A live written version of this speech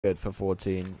good for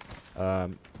 14. I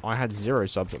had 0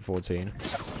 subs at 14.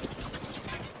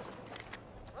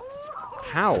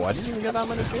 How? I didn't even get that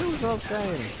many kills last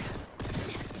game.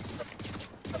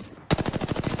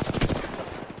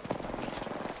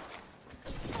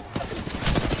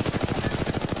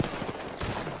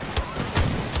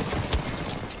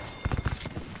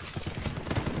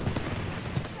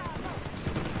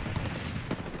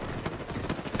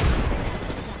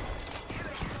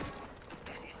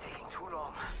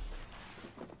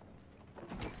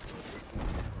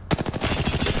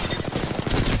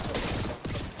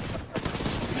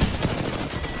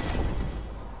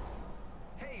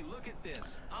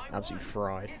 Absolutely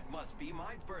fried. It must be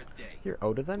my birthday. You're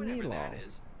older than me, lol.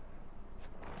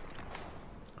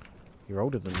 You're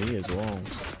older than me as well.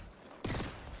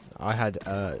 I had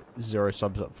 0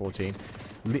 subs at 14.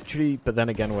 Literally, but then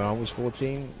again, when I was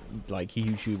 14, like,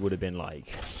 YouTube would have been like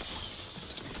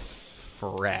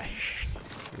fresh.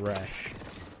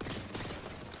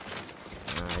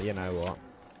 You know what?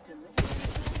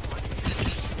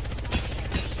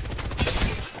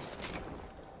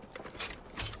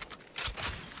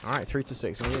 Alright, 3 to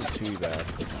 6. I'm not too bad.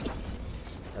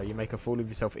 You make a fool of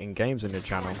yourself in games on your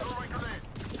channel.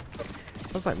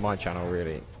 Sounds like my channel,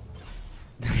 really.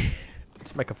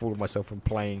 Just make a fool of myself from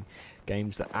playing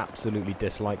games that absolutely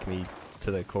dislike me to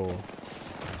the core.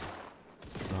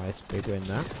 Nice, big win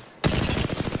there.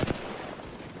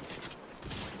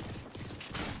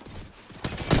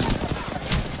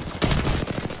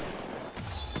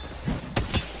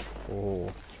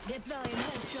 Oh.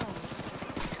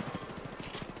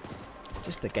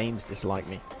 Just the games dislike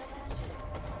me.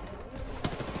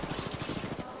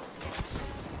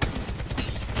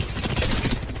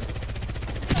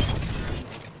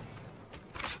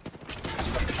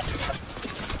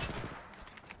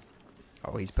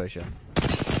 Oh, he's pushing.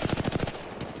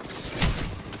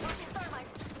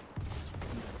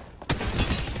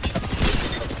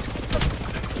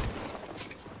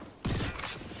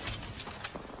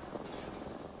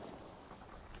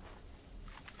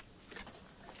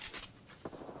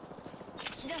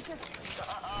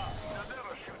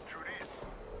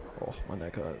 Oh, my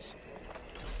neck hurts.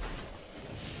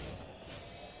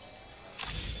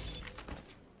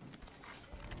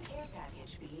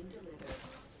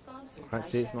 I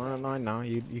see it's 909 now.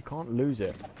 You can't lose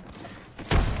it.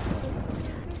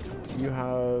 You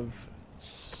have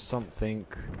something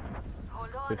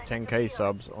with 10k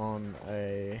subs on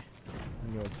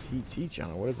your TT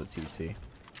channel. What is a TT?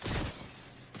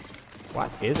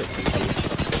 What is a TT?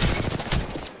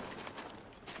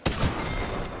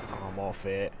 I'm off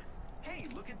it. Hey,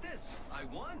 look at this. I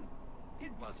won.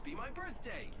 It must be my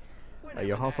birthday.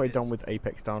 You're halfway done with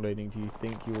Apex downloading. Do you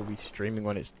think you will be streaming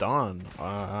when it's done?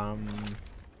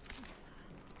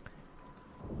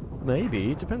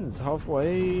 Maybe. It depends.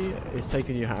 Halfway. It's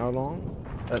taking you how long?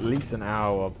 At least an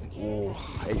hour. Oh,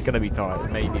 it's going to be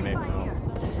tight. Maybe not.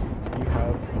 You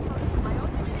have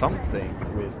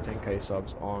something with 10k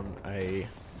subs on a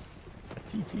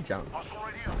TT channel. I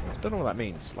don't know what that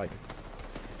means. Like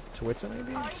Twitter,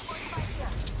 maybe?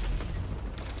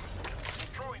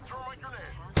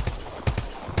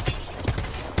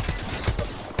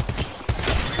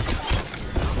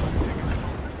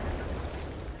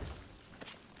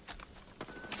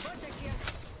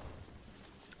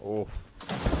 Oh.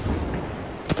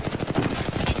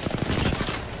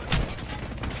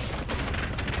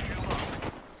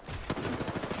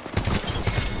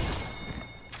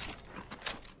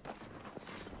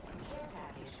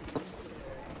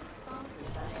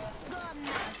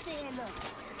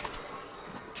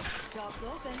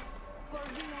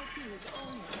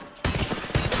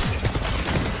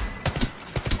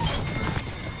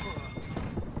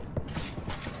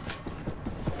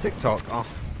 TikTok. Oh.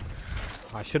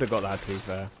 I should have got that, to be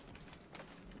fair.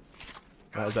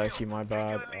 That was actually my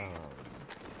bad.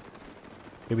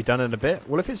 Will be done in a bit?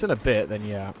 Well, if it's in a bit, then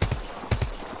yeah.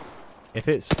 If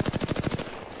it's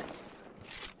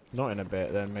not in a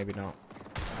bit, then maybe not.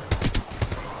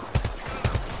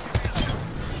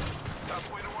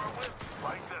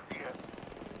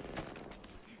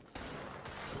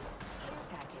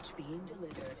 Package being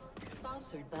delivered.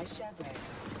 Sponsored by Chevrex.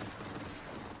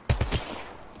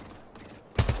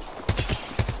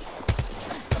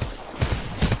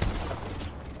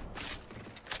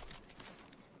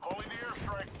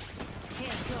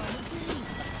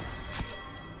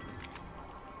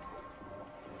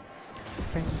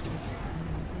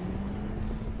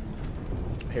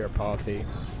 Here a Parthy.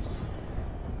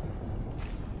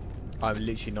 I've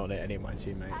literally not hit any of my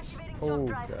teammates. Oh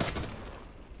god.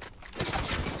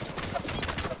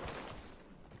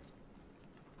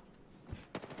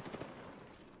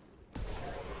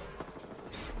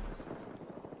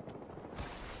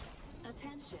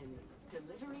 Attention,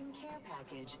 delivering care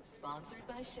package sponsored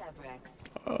by Chevrex.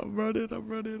 I'm running, I'm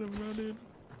running, I'm running.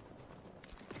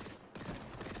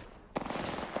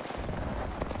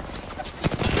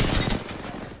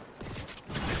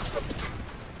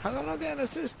 How did I not get an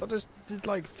assist? I just did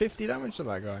like 50 damage to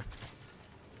that guy.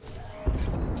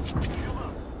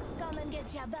 Come and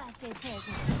get your birthday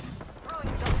present.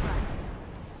 Throwing jump pad.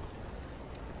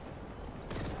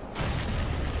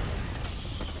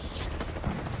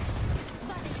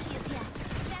 Body shield here.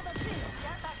 Level 2.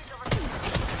 Care package over here.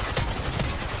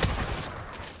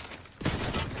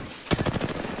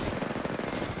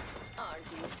 Aren't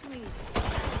you sweet?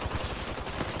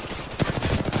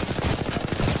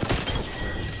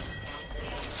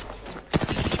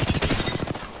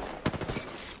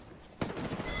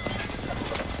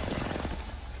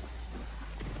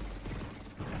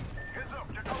 Heads up,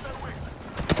 check out that wing.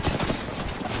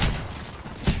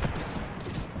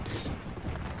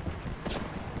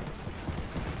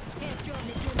 Head drone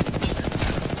it.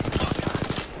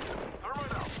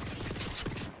 Thermite out.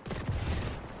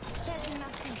 Setting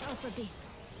myself up a bit.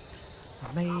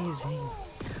 Amazing.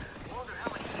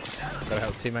 Gotta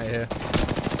help teammate here.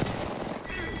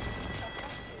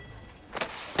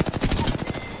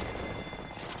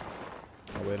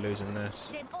 Oh, we're losing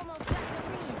this. Then almost got the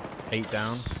green. 8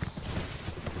 down.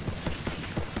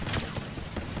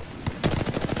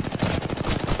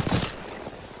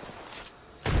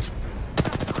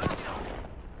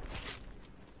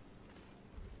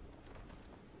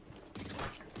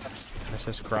 Let's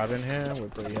just grab in here. We're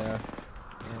pretty aft.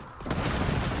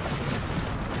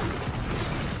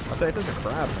 I'll say if there's a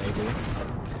crab, maybe.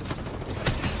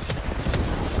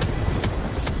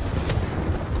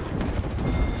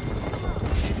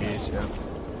 GG's, yeah.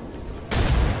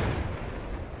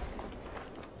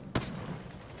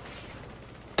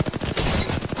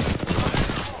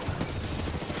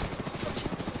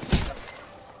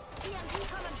 EMP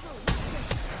coming through.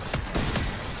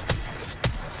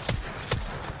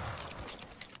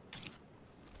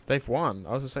 They've won. I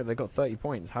was gonna say they got 30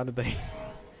 points. How did they?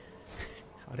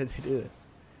 How did they do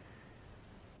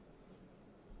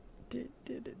this?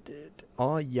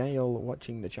 Are Yale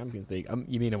watching the Champions League?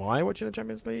 You mean am I watching the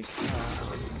Champions League?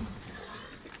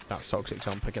 That's toxic,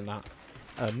 so I'm picking that.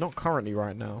 Not currently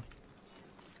right now.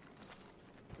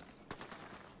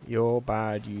 You're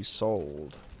bad, you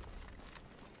sold.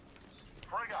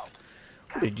 Frag out.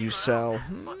 What did you sell?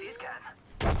 But these can.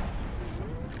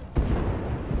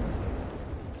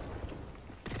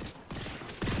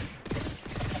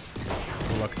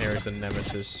 All I can hear is the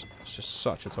Nemesis. It's just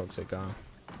such a toxic guy.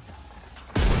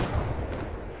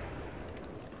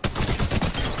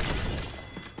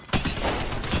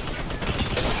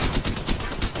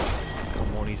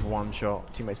 Come on, he's one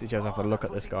shot. Teammates just have to look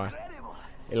at this guy.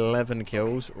 11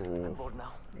 kills. Ooh.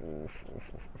 Oof.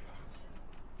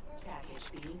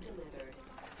 Package being delivered.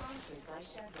 Sponsored by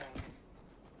Chevrex.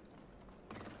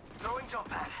 Throwing jump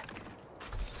pad.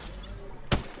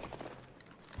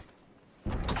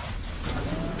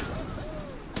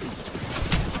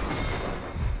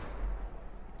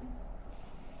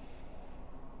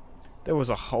 There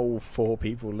was a whole 4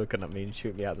 people looking at me and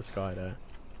shoot me out the sky there.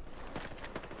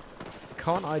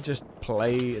 Can't I just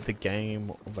play the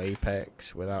game of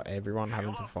Apex without everyone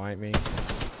having to fight me?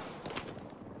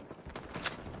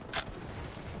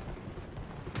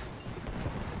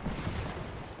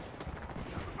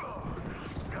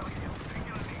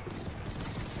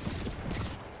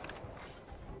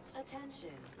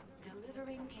 Attention,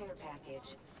 delivering care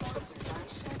package sponsored by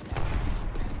Chevrex.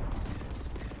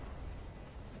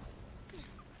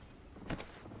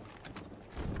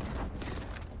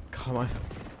 Come on.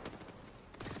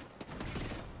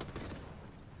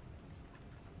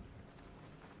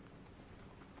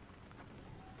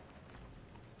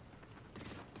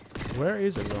 Where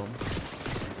is it, Ron?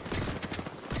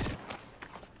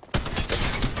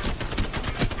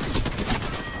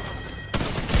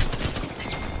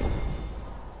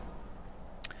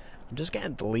 I'm just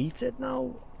getting deleted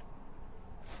now.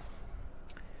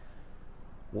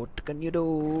 What can you do?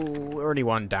 We're only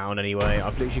 1 down anyway.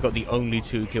 I've literally got the only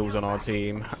 2 kills on our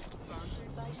team.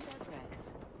 Sponsored by Chevrex.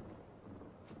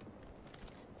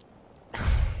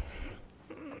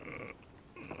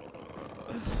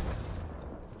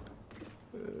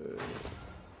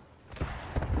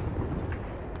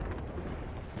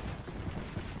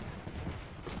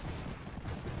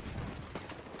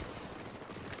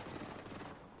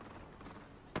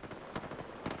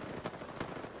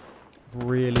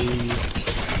 Really?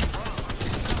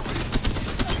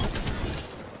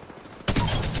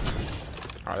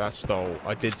 Alright, that stole.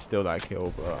 I did steal that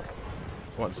kill, but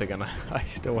once again, I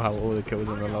still have all the kills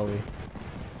in the lobby.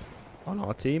 On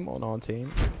our team, on our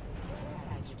team.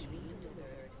 Package being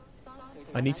delivered.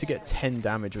 Sponsored I need by to get 10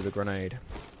 damage with a grenade.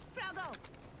 Froggo!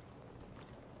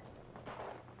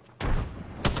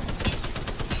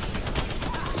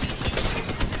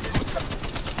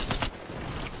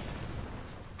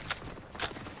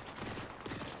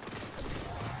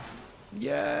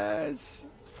 Yes!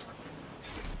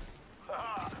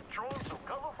 Drawing some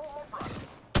cover for my brothers.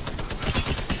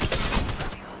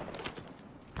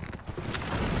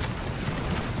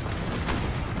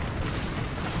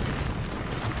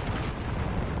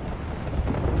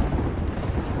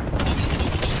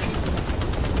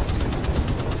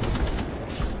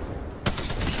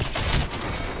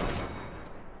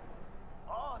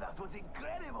 Oh, that was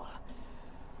incredible.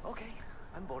 Okay,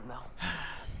 I'm bored now.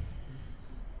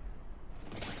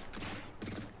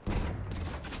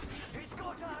 It's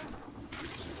go time.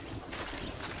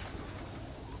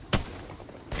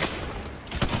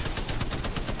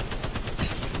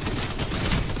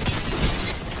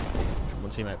 Come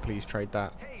on, teammate, please trade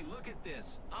that. Hey, look at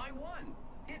this. I won.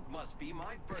 It must be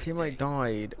my birthday. Teammate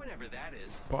died, Whenever that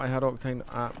is. but I had Octane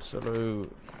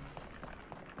Absolute.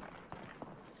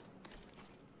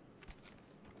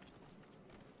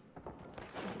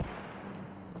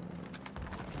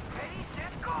 Ready,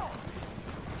 set, go.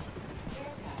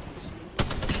 care package being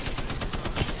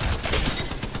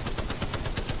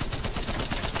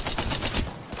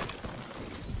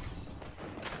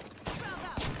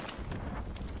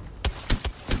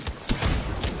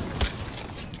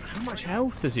How much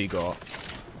health has he got?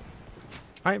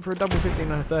 I went for a double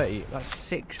 15 and a 30. That's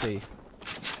 60.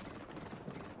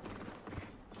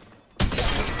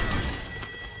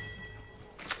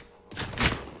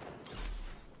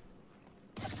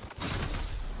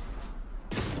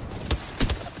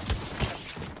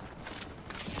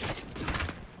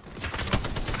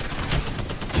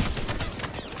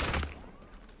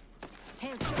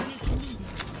 Here's Johnny if you need it.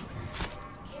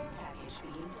 care package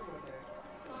being delivered.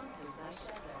 Sponsored by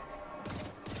MagZz.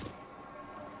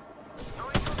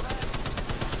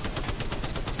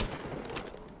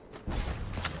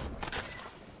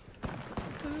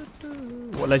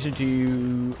 What legend do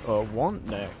you want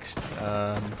next?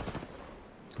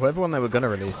 Whatever one they were gonna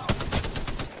release.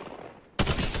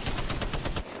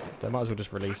 They might as well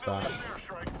just release that.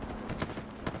 Airstrike.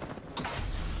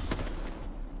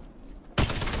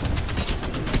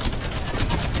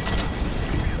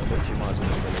 They literally might as well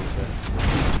just release it.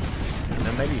 And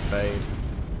then maybe fade.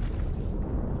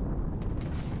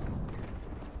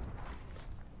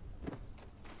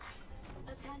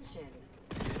 Attention.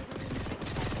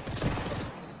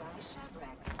 Sponsored by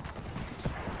MagZz.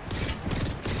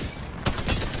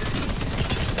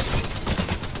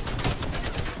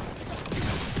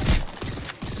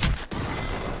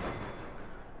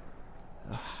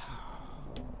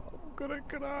 Gonna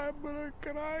cry, I'm gonna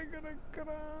cry, gonna cry.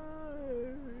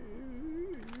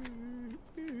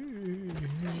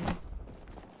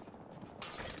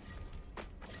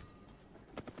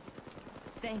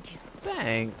 Thank you.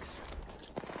 Thanks.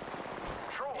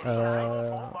 Control is starting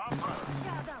all my brothers.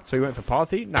 Froggo! So you went for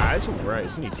Parthy? Nah, it's alright.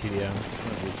 It's only TDM.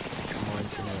 Don't really mind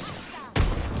too much.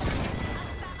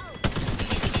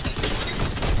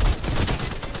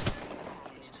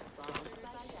 Package sponsored by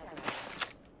MagZz.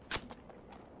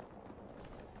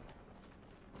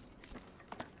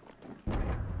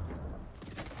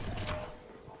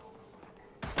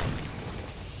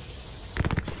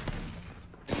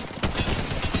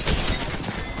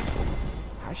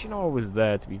 How do you know I was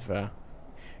there, to be fair?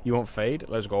 You want fade?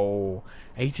 Let's go.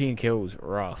 18 kills.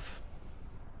 Rough.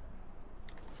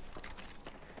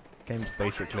 Game's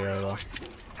basically over.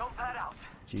 Don't pad out.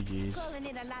 GG's. Calling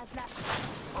it a last lap.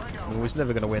 I was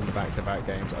never going to win the back-to-back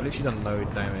games. I've literally done no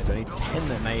damage. I need 10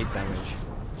 that made damage.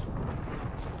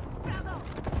 Froggo!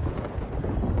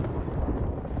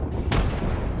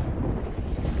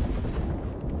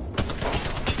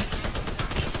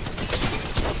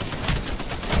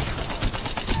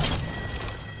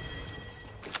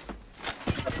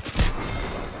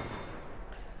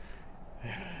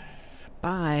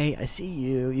 Bye. I see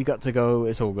you. You got to go.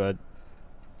 It's all good.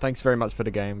 Thanks very much for the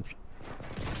games.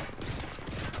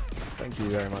 Thank you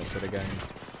very much for the games.